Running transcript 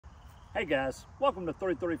Hey guys, welcome to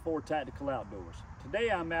 334 Tactical Outdoors.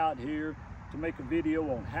 Today I'm out here to make a video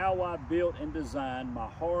on how I built and designed my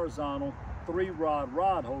horizontal 3-rod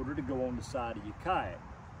rod holder to go on the side of your kayak.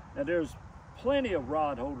 Now there's plenty of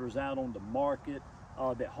rod holders out on the market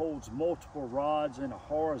that holds multiple rods in a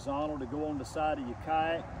horizontal to go on the side of your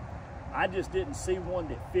kayak. I just didn't see one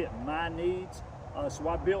that fit my needs, so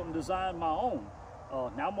I built and designed my own.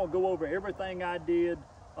 Now I'm gonna go over everything I did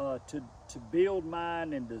to build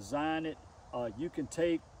mine and design it. You can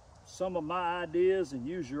take some of my ideas and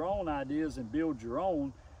use your own ideas and build your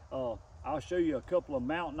own. I'll show you a couple of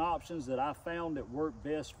mounting options that I found that work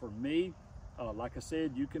best for me. Like I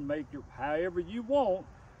said, you can make your however you want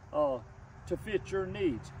to fit your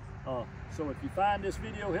needs. So if you find this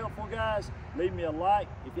video helpful, guys, leave me a like.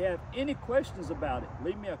 If you have any questions about it,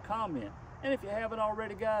 leave me a comment. And if you haven't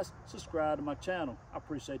already, guys, subscribe to my channel. I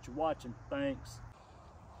appreciate you watching. Thanks.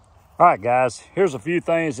 All right, guys, here's a few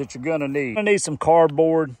things that you're gonna need. You're gonna need some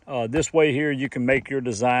cardboard. This way here, you can make your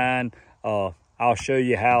design. I'll show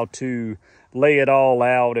you how to lay it all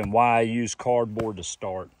out and why I use cardboard to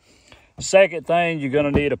start. Second thing, you're gonna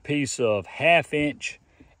need a piece of 1/2"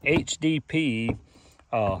 HDPE.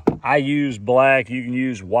 I use black, you can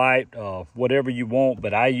use white, whatever you want,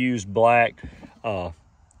 but I use black.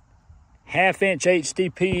 1/2"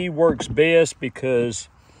 HDPE works best because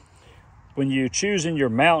when you're choosing your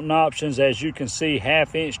mounting options, as you can see,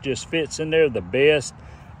 1/2" just fits in there the best.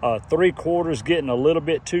 3/4 getting a little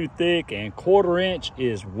bit too thick, and 1/4"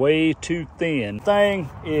 is way too thin. Thing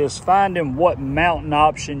is finding what mounting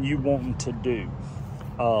option you want to do.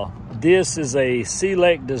 This is a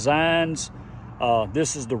Sealect Designs.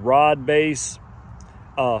 This is the rod base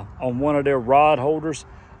on one of their rod holders.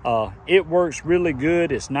 It works really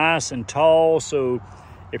good. It's nice and tall, so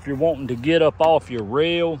if you're wanting to get up off your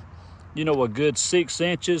rail, you know, a good 6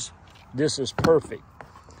 inches, this is perfect.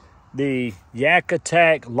 The Yak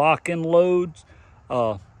Attack lock and loads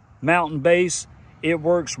mountain base, it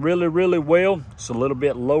works really well. It's a little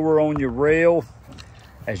bit lower on your rail.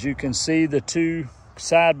 As you can see, the two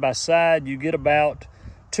side by side, you get about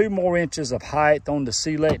 2 more inches of height on the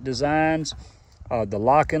Sealect Designs. The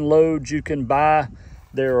lock and loads you can buy,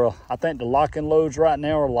 I think the lock and loads right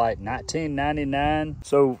now are like $19.99.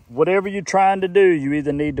 So whatever you're trying to do, you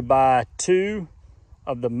either need to buy 2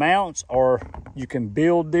 of the mounts, or you can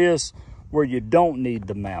build this where you don't need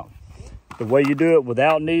the mount. The way you do it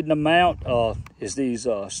without needing a mount is these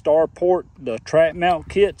Starport, the track mount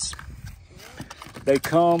kits. They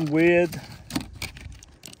come with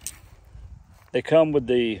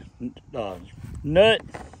the nut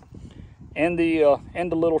and the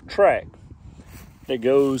little track that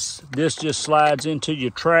goes. This just slides into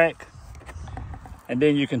your track, and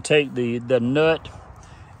then you can take the nut.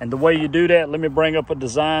 And the way you do that, let me bring up a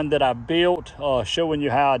design that I built showing you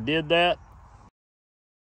how I did that.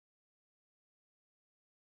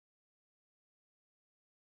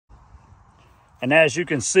 And as you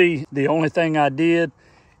can see, the only thing I did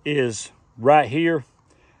is right here,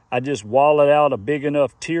 I just walled out a big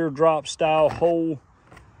enough teardrop style hole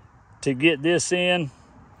to get this in.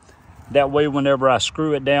 That way, whenever I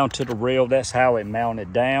screw it down to the rail, that's how it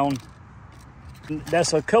mounted down.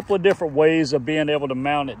 That's a couple of different ways of being able to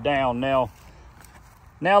mount it down. Now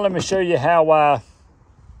let me show you how I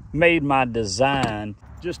made my design.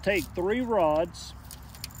 Just take 3 rods,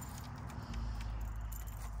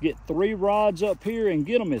 get 3 rods up here and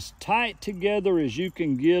get them as tight together as you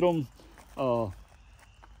can get them.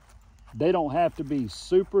 They don't have to be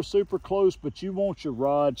super close, but you want your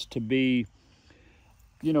rods to be,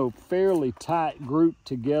 you know, fairly tight grouped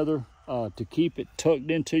together to keep it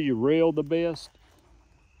tucked into your rail the best.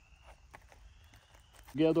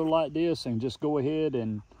 Together like this, and just go ahead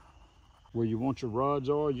and where you want your rods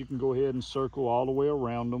are, you can go ahead and circle all the way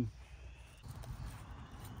around them.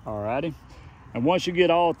 Alrighty, and once you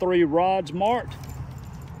get all 3 rods marked,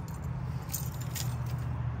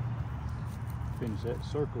 finish that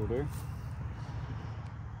circle there.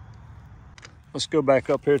 Let's go back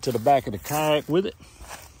up here to the back of the kayak with it.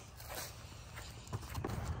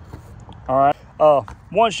 All right,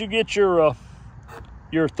 once you get your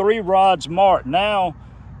 3 rods marked, now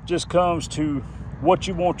just comes to what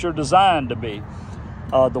you want your design to be.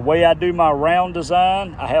 The way I do my round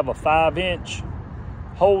design, I have a 5"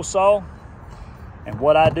 hole saw, and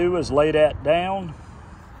what I do is lay that down.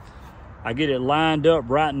 I get it lined up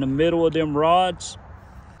right in the middle of them rods.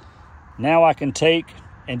 Now I can take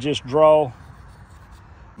and just draw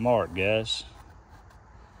mark, guys.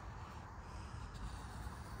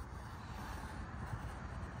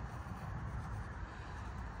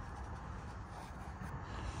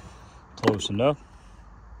 Close enough.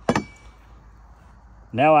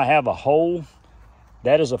 Now I have a hole.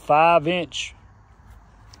 That is a 5-inch,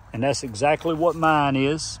 and that's exactly what mine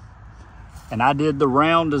is. And I did the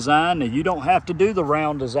round design. Now you don't have to do the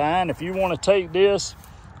round design. If you want to take this,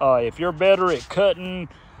 if you're better at cutting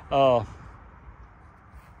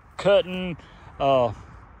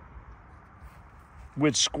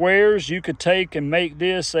with squares, you could take and make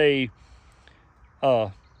this a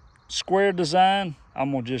square design.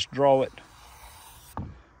 I'm gonna just draw it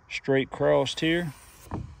straight crossed here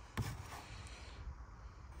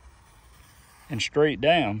and straight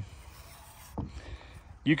down.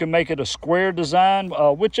 You can make it a square design,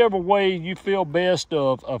 whichever way you feel best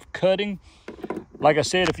of cutting. Like I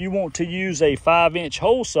said, if you want to use a 5-inch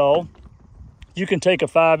hole saw, you can take a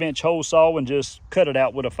 5-inch hole saw and just cut it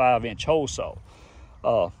out with a 5-inch hole saw.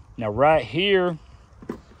 Now right here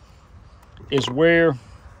is where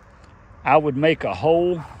I would make a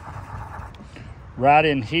hole right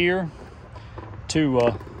in here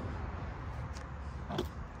to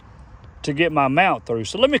get my mount through.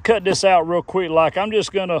 So let me cut this out real quick. Like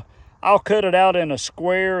I'll cut it out in a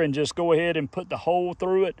square and just go ahead and put the hole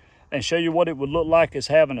through it and show you what it would look like as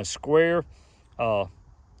having a square.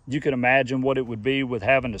 You can imagine what it would be with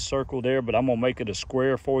having a circle there, but I'm gonna make it a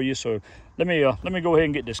square for you. So let me go ahead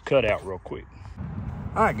and get this cut out real quick.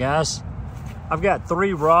 All right, guys, I've got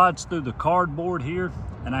 3 rods through the cardboard here,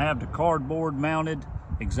 and I have the cardboard mounted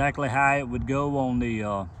exactly how it would go on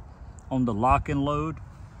the lock and load.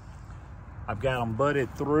 I've got them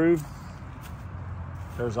butted through.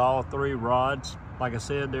 There's all 3 rods. Like I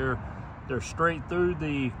said, they're straight through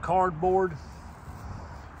the cardboard,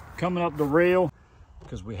 coming up the rail,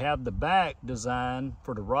 because we have the back design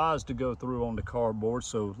for the rods to go through on the cardboard.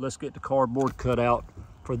 So let's get the cardboard cut out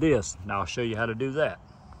for this. Now I'll show you how to do that.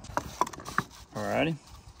 Alrighty.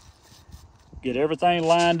 Get everything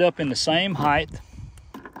lined up in the same height,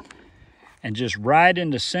 and just right in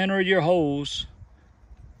the center of your holes,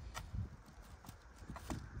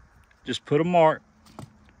 just put a mark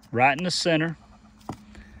right in the center.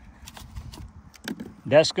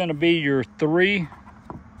 That's going to be your 3.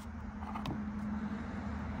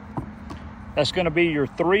 That's going to be your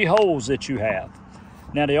 3 holes that you have.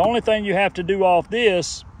 Now the only thing you have to do off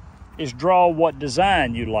this is draw what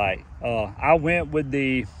design you like. I went with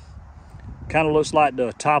the kind of looks like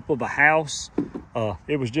the top of a house.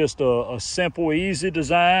 It was just a simple, easy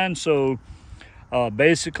design. So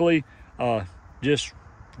basically just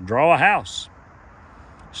draw a house.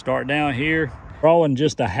 Start down here, drawing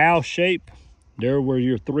just a house shape. There where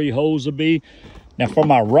your 3 holes will be. Now for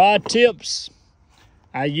my rod tips,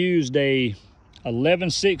 I used a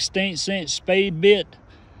 11/16 inch spade bit.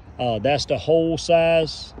 That's the hole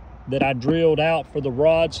size that I drilled out for the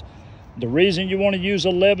rods. The reason you want to use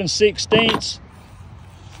 11/16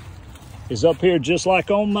 is up here, just like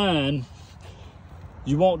on mine.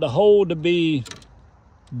 You want the hole to be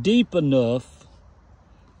deep enough,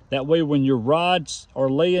 that way when your rods are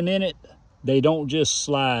laying in it, they don't just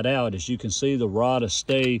slide out. As you can see, the rod will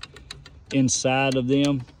stay inside of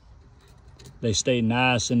them. They stay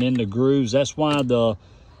nice and in the grooves. That's why the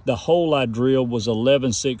hole I drilled was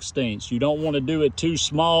 11/16. You don't want to do it too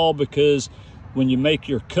small, because when you make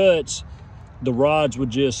your cuts, the rods would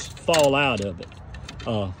just fall out of it.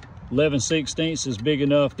 11/16 is big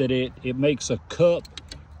enough that it makes a cup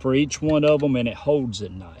for each one of them, and it holds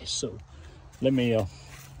it nice. So let me,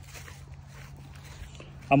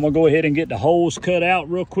 I'm gonna go ahead and get the holes cut out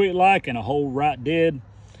real quick, like, and a hole right dead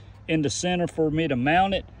in the center for me to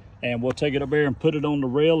mount it. And we'll take it up there and put it on the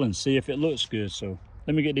rail and see if it looks good. So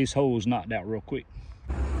let me get these holes knocked out real quick.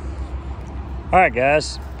 All right,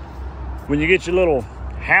 guys, when you get your little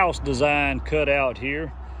house design cut out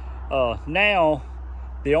here, now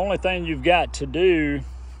the only thing you've got to do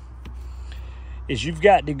is you've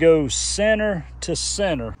got to go center to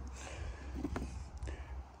center.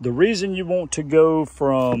 The reason you want to go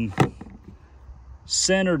from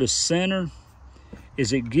center to center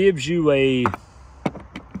is it gives you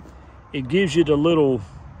the little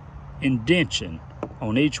indentation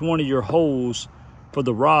on each one of your holes for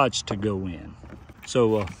the rods to go in.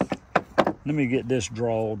 So let me get this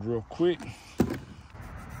drawed real quick.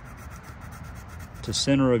 To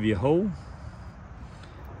center of your hole,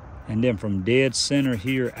 and then from dead center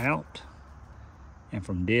here out, and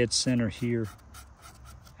from dead center here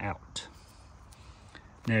out.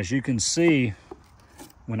 Now as you can see,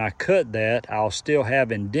 when I cut that, I'll still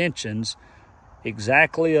have indentions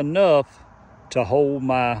exactly enough to hold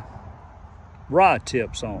my rod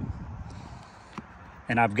tips on.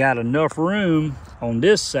 And I've got enough room on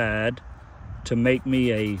this side to make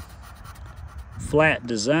me a flat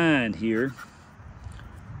design here,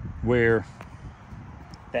 where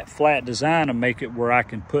that flat design and make it where I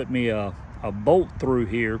can put me a bolt through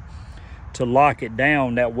here to lock it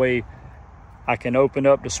down. That way I can open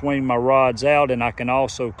up to swing my rods out, and I can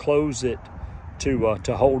also close it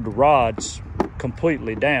to hold the rods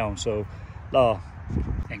completely down. So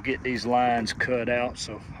and get these lines cut out.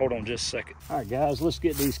 So hold on just a second. All right guys, let's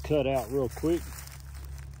get these cut out real quick.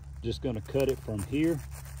 Just gonna cut it from here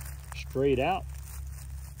straight out,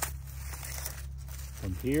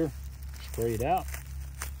 from here straight out.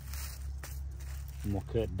 I'm gonna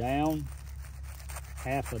cut down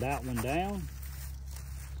half of that one down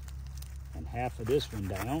and half of this one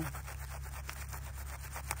down.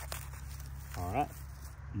 All right,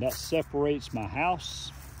 and that separates my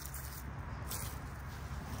house.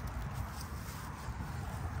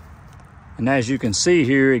 And as you can see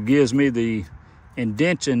here, it gives me the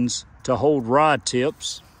indentions to hold rod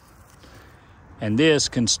tips, and this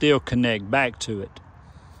can still connect back to it.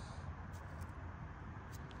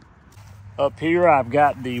 Up here I've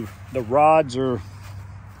got the rods are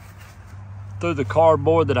through the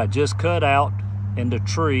cardboard that I just cut out in the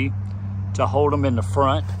tree to hold them in the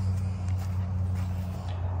front.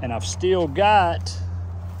 And I've still got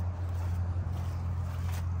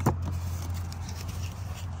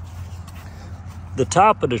the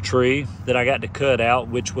top of the tree that I got to cut out,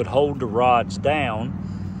 which would hold the rods down.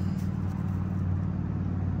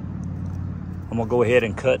 I'm gonna go ahead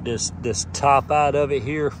and cut this top out of it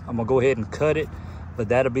here. I'm gonna go ahead and cut it, but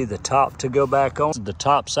that'll be the top to go back on. The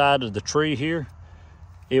top side of the tree here,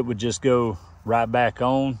 it would just go right back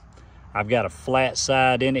on. I've got a flat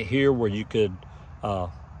side in it here where you could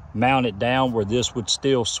mount it down where this would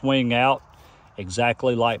still swing out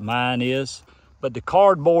exactly like mine is. But the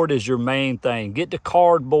cardboard is your main thing. Get the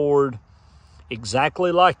cardboard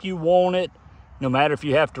exactly like you want it, no matter if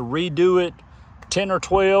you have to redo it 10 or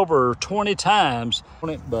 12 or 20 times.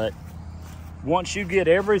 But once you get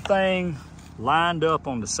everything lined up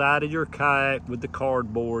on the side of your kayak with the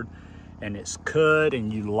cardboard, and it's cut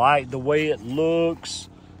and you like the way it looks,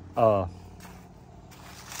 you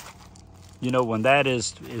know, when that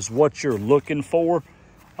is what you're looking for,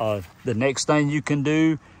 the next thing you can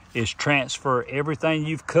do is transfer everything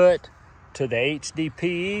you've cut to the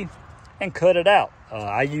HDPE and cut it out.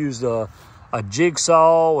 I use a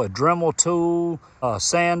jigsaw, a Dremel tool, a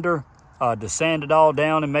sander to sand it all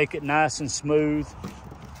down and make it nice and smooth.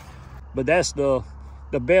 But that's the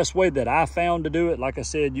best way that I found to do it. Like I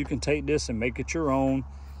said, you can take this and make it your own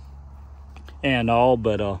and all,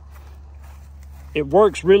 but it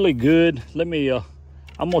works really good. Let me, I'm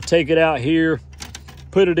gonna take it out here,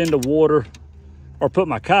 put it in the water, or put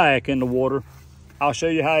my kayak in the water. I'll show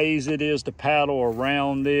you how easy it is to paddle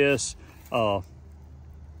around this,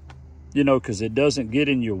 you know, because it doesn't get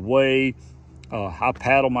in your way. I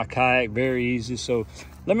paddle my kayak very easy. So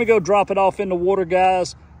let me go drop it off in the water,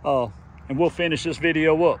 guys, and we'll finish this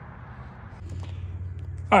video up.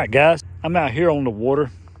 All right, guys, I'm out here on the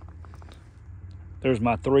water. There's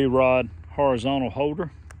my 3-rod horizontal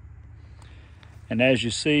holder. And as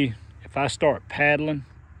you see, if I start paddling,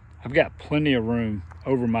 I've got plenty of room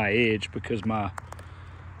over my edge because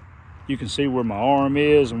you can see where my arm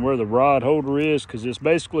is and where the rod holder is, because it's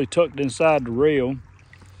basically tucked inside the rail.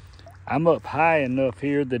 I'm up high enough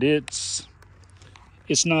here that it's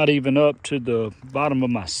not even up to the bottom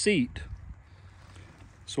of my seat.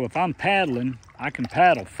 So if I'm paddling, I can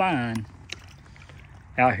paddle fine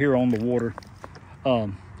out here on the water.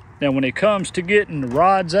 Now when it comes to getting the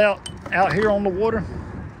rods out here on the water,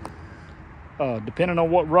 depending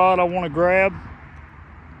on what rod I want to grab,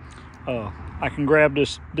 I can grab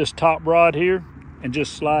this top rod here and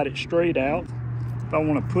just slide it straight out. If I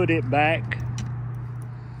want to put it back,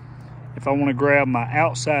 if I want to grab my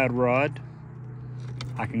outside rod,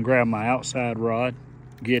 I can grab my outside rod,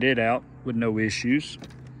 get it out with no issues.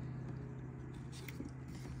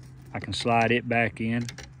 I can slide it back in.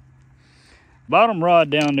 Bottom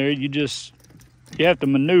rod down there, you have to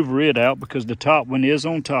maneuver it out because the top one is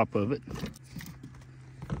on top of it.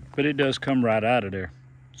 But it does come right out of there.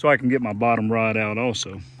 So I can get my bottom rod out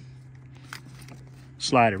also.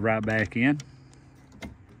 Slide it right back in.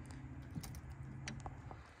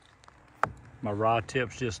 My rod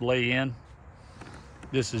tips just lay in.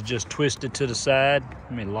 This is just twisted to the side.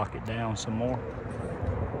 Let me lock it down some more.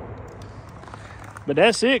 But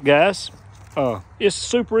that's it, guys. It's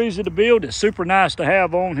super easy to build. It's super nice to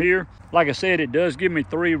have on here. Like I said, it does give me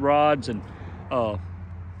 3 rods, and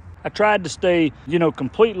I tried to stay, you know,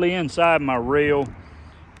 completely inside my rail,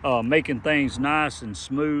 making things nice and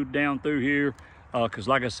smooth down through here. Because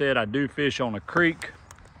like I said, I do fish on a creek.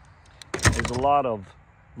 There's a lot of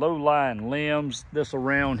low-lying limbs this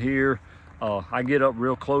around here. I get up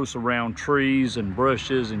real close around trees and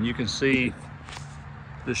brushes, and you can see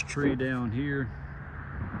this tree down here.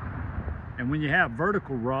 And when you have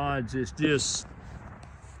vertical rods, it's just,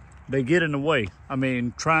 they get in the way. I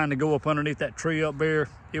mean, trying to go up underneath that tree up there,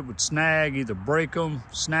 it would snag, either break them,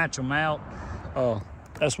 snatch them out.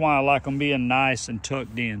 That's why I like them being nice and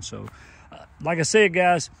tucked in. So like I said,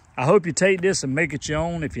 guys, I hope you take this and make it your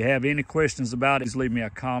own. If you have any questions about it, just leave me a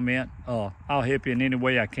comment. I'll help you in any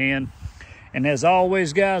way I can. And as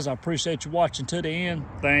always, guys, I appreciate you watching to the end.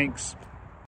 Thanks.